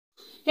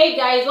Hey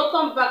guys,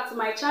 welcome back to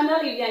my channel.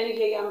 If you are new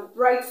here, I'm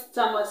Bright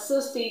Thomas, so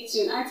stay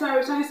tuned. And to my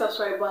returning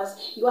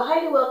subscribers, you are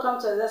highly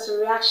welcome to this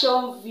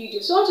reaction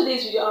video. So on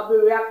today's video, I'll be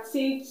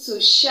reacting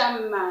to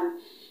Shaman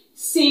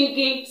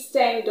singing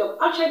stand up.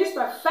 Actually, this is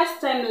my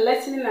first time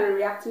listening and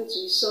reacting to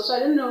his song, so I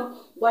don't know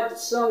what the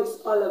song is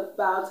all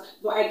about,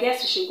 but I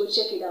guess we should go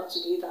check it out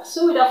together.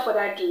 So without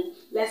further ado,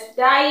 let's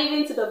dive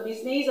into the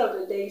business of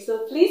the day.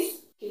 So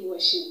please keep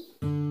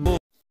watching.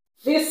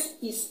 This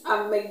is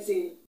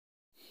amazing.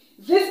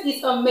 This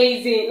is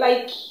amazing.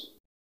 Like,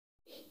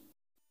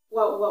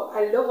 wow,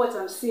 I love what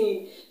I'm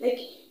seeing. Like,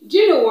 do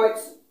you know what?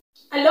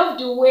 I love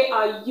the way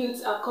our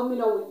youths are coming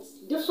up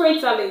with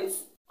different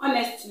talents,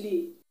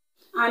 honestly.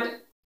 And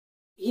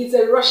he's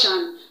a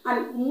Russian.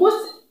 And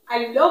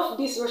I love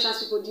these Russian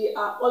people. They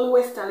are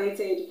always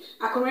talented.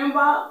 I can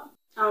remember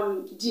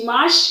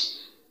Dimash,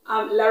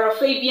 Lara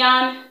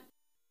Fabian,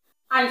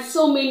 and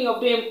so many of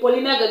them,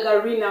 Polina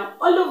Gagarina,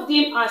 all of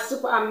them are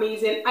super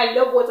amazing. I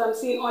love what I'm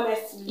seeing,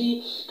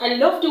 honestly. I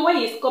love the way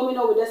he's coming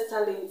up with his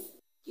talents.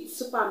 It's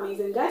super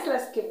amazing. Guys,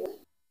 let's keep on.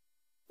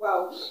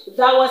 Wow,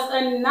 that was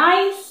a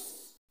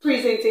nice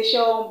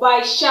presentation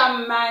by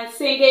Shaman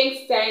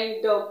singing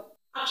stand up.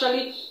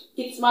 Actually,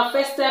 it's my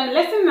first time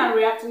listening and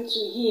reacting to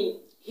him.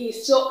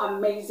 He's so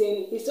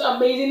amazing. He's so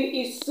amazing.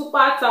 He's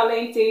super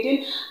talented.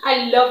 And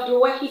I love the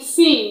way he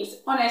sings,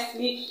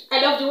 honestly.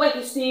 I love the way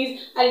he sings.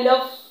 I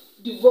love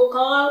the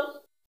vocal,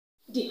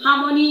 the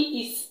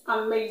harmony is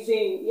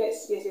amazing.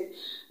 Yes.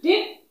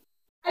 Then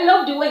I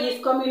love the way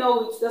he's coming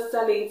out with the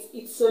talent.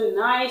 It's so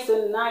nice,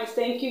 so nice.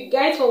 Thank you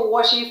guys for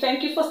watching.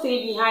 Thank you for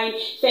staying behind.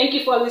 Thank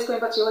you for always coming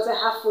back to what I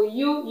have for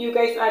you. You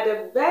guys are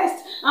the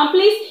best. And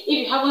please,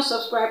 if you haven't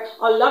subscribed,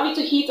 I'd love you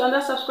to hit on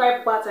that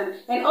subscribe button.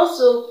 And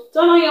also,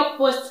 turn on your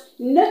post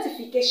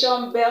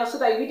notification bell so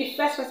that you'll be the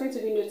first person to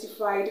be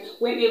notified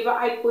whenever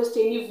I post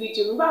a new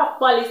video. Remember, I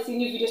publish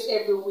new videos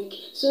every week.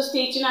 So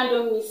stay tuned and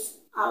don't miss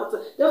out.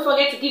 Don't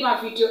forget to give my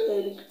video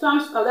a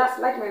thumbs up. That's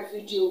like my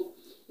video.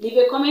 Leave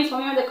a comment for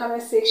me on the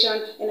comment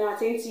section and I'll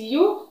attend to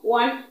you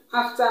one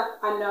after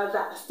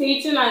another.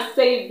 Stay tuned and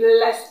stay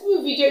blessed.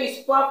 New video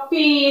is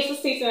popping, so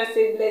stay tuned and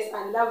stay blessed.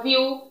 I love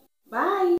you. Bye.